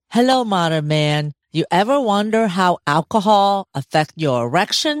Hello, modern man. You ever wonder how alcohol affects your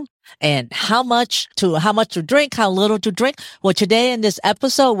erection and how much to drink, how little to drink? Well, today in this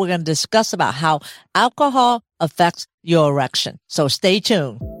episode, we're going to discuss about how alcohol affects your erection. So stay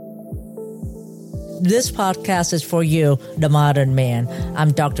tuned. This podcast is for you, the modern man.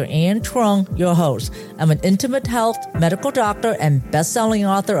 I'm Dr. Ann Trung, your host. I'm an intimate health medical doctor and best-selling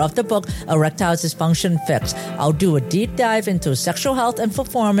author of the book, Erectile Dysfunction Fixed. I'll do a deep dive into sexual health and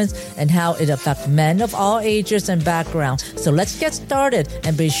performance and how it affects men of all ages and backgrounds. So let's get started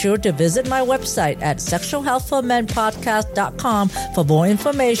and be sure to visit my website at sexualhealthformenpodcast.com for more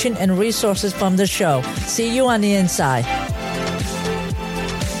information and resources from the show. See you on the inside.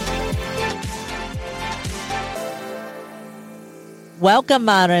 Welcome,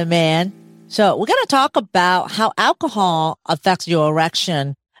 modern man. So we're going to talk about how alcohol affects your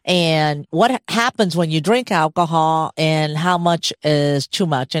erection and what happens when you drink alcohol and how much is too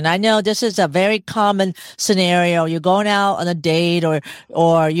much. And I know this is a very common scenario. You're going out on a date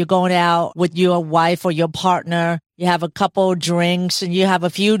or you're going out with your wife or your partner. You have a couple drinks and you have a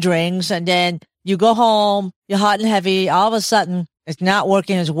few drinks and then you go home, you're hot and heavy. All of a sudden, it's not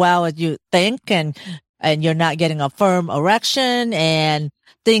working as well as you think and you're not getting a firm erection and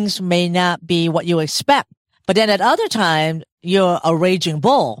things may not be what you expect. But then at other times, you're a raging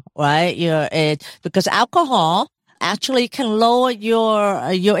bull, right? Because alcohol actually can lower your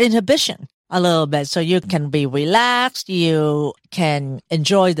inhibition a little bit. So you can be relaxed. You can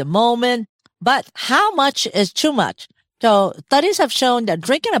enjoy the moment. But how much is too much? So studies have shown that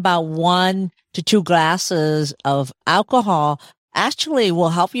drinking about 1 to 2 glasses of alcohol actually will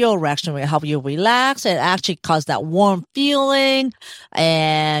help your erection, will help you relax. It actually cause that warm feeling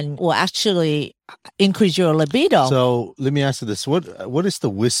and will actually increase your libido. So let me ask you this. What is the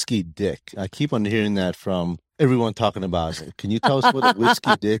whiskey dick? I keep on hearing that from everyone talking about it. Can you tell us what a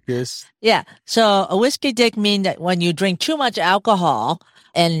whiskey dick is? Yeah. So a whiskey dick means that when you drink too much alcohol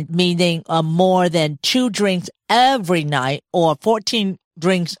and meaning more than 2 drinks every night or 14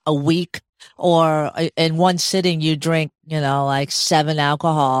 drinks a week, or in one sitting, you drink, like 7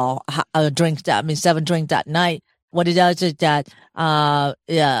 drinks that night. What it does is that,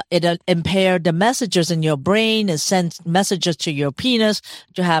 it impairs the messages in your brain. It sends messages to your penis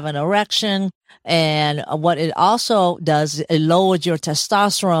to have an erection. And what it also does, it lowers your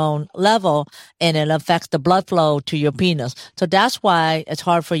testosterone level and it affects the blood flow to your penis. So that's why it's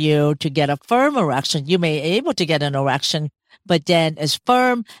hard for you to get a firm erection. You may be able to get an erection, but then it's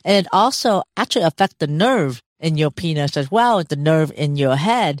firm, and it also actually affects the nerve in your penis as well as the nerve in your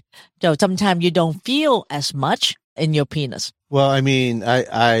head. So sometimes you don't feel as much in your penis. Well, I mean,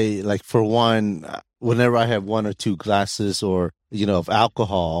 I like, for one, whenever I have 1 or 2 glasses or, of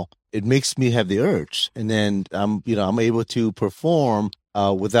alcohol, it makes me have the urge. And then I'm able to perform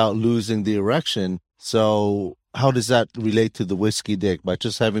without losing the erection. So how does that relate to the whiskey dick? By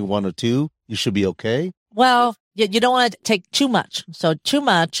just having 1 or 2, you should be okay? Well, you don't want to take too much. So too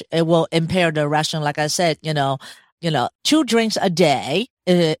much, it will impair the erection. Like I said, 2 drinks a day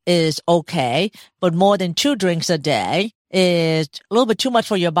is okay, but more than 2 drinks a day is a little bit too much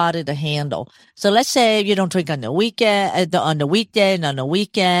for your body to handle. So let's say you don't drink on the weekend, on the weekday and on the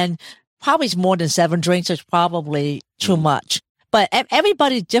weekend, probably more than 7 drinks is probably too much. But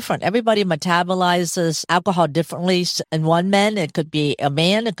everybody's different. Everybody metabolizes alcohol differently. In one man, it could be a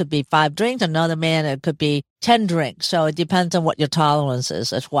man, it could be 5 drinks. Another man, it could be 10 drinks. So it depends on what your tolerance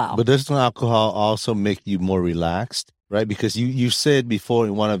is as well. But doesn't alcohol also make you more relaxed, right? Because you said before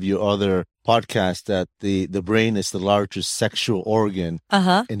in one of your other podcasts that the brain is the largest sexual organ.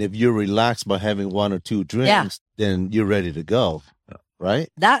 Uh-huh. And if you're relaxed by having 1 or 2 drinks, then you're ready to go. Right?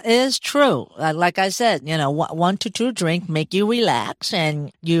 That is true. Like I said, 1 to 2 drink make you relax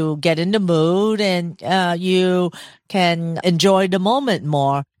and you get in the mood and you can enjoy the moment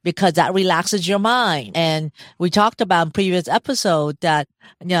more because that relaxes your mind. And we talked about in previous episode that,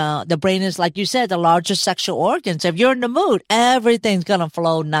 the brain is, like you said, the largest sexual organ. So if you're in the mood, everything's going to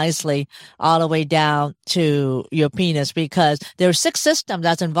flow nicely all the way down to your penis because there's 6 systems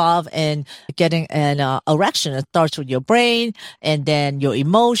that's involved in getting an erection. It starts with your brain and then your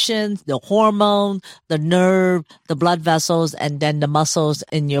emotions, the hormone, the nerve, the blood vessels, and then the muscles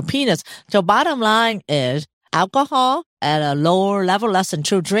in your penis. So bottom line is alcohol at a lower level, less than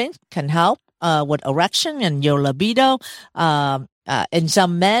 2 drinks, can help with erection and your libido. In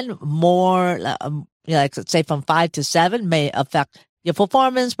some men, more, like say from 5 to 7 may affect your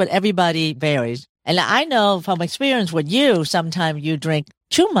performance, but everybody varies. And I know from experience with you, sometimes you drink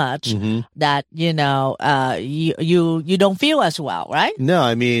too much that, you don't feel as well, right? No,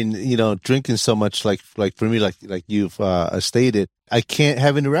 I mean, drinking so much, like for me, like you've stated, I can't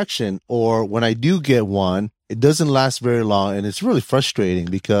have an erection, or when I do get one, it doesn't last very long, and it's really frustrating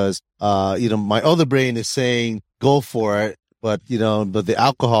because, my other brain is saying go for it, but the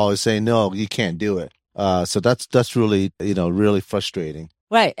alcohol is saying no, you can't do it. So that's really, really frustrating.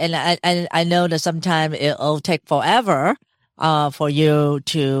 Right, and I know that sometimes it'll take forever for you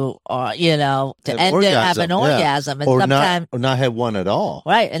to, have an orgasm, and or sometimes not have one at all.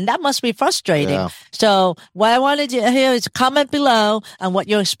 Right, and that must be frustrating. Yeah. So what I wanted to hear is comment below on what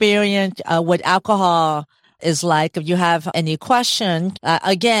your experience with alcohol is like. If you have any questions,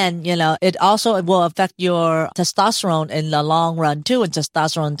 again, it also will affect your testosterone in the long run too. And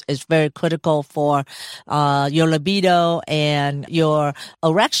testosterone is very critical for your libido and your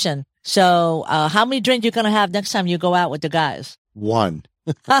erection. So, how many drinks you gonna have next time you go out with the guys? One.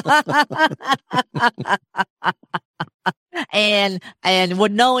 And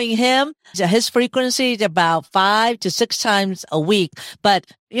with knowing him, his frequency is about 5 to 6 times a week. But,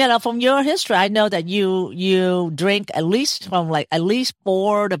 from your history, I know that you drink at least 4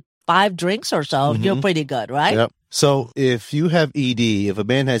 to 5 drinks or so. You're pretty good, right? Yep. So if you have ED, if a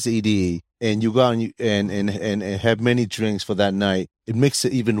man has ED and you go out and have many drinks for that night, it makes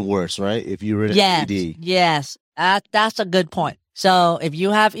it even worse, right? If you're in ED. Yes. That's a good point. So if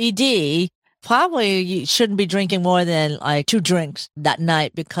you have ED, probably you shouldn't be drinking more than 2 drinks that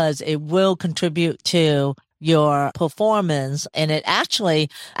night, because it will contribute to your performance. And it actually,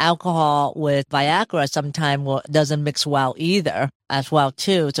 alcohol with Viagra sometimes doesn't mix well either as well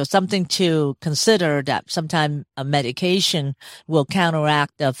too. So something to consider, that sometimes a medication will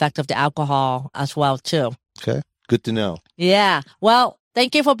counteract the effect of the alcohol as well too. Okay. Good to know. Yeah. Well,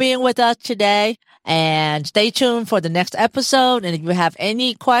 thank you for being with us today. And stay tuned for the next episode. And if you have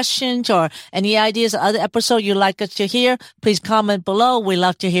any questions or any ideas of other episodes you'd like us to hear, please comment below. We'd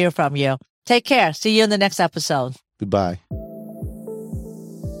love to hear from you. Take care. See you in the next episode. Goodbye.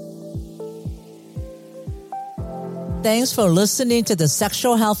 Thanks for listening to the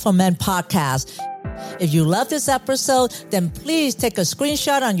Sexual Health for Men podcast. If you love this episode, then please take a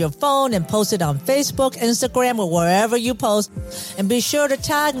screenshot on your phone and post it on Facebook, Instagram, or wherever you post. And be sure to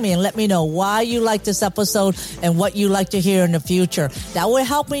tag me and let me know why you like this episode and what you like to hear in the future. That will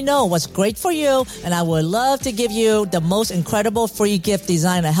help me know what's great for you, and I would love to give you the most incredible free gift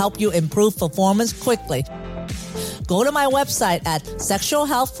designed to help you improve performance quickly. Go to my website at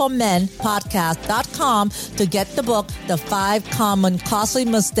sexualhealthformenpodcast.com to get the book, The 5 Common Costly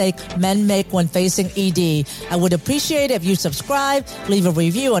Mistakes Men Make When Facing ED. I would appreciate it if you subscribe, leave a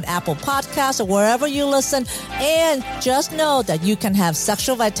review on Apple Podcasts or wherever you listen, and just know that you can have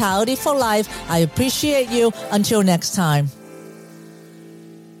sexual vitality for life. I appreciate you. Until next time.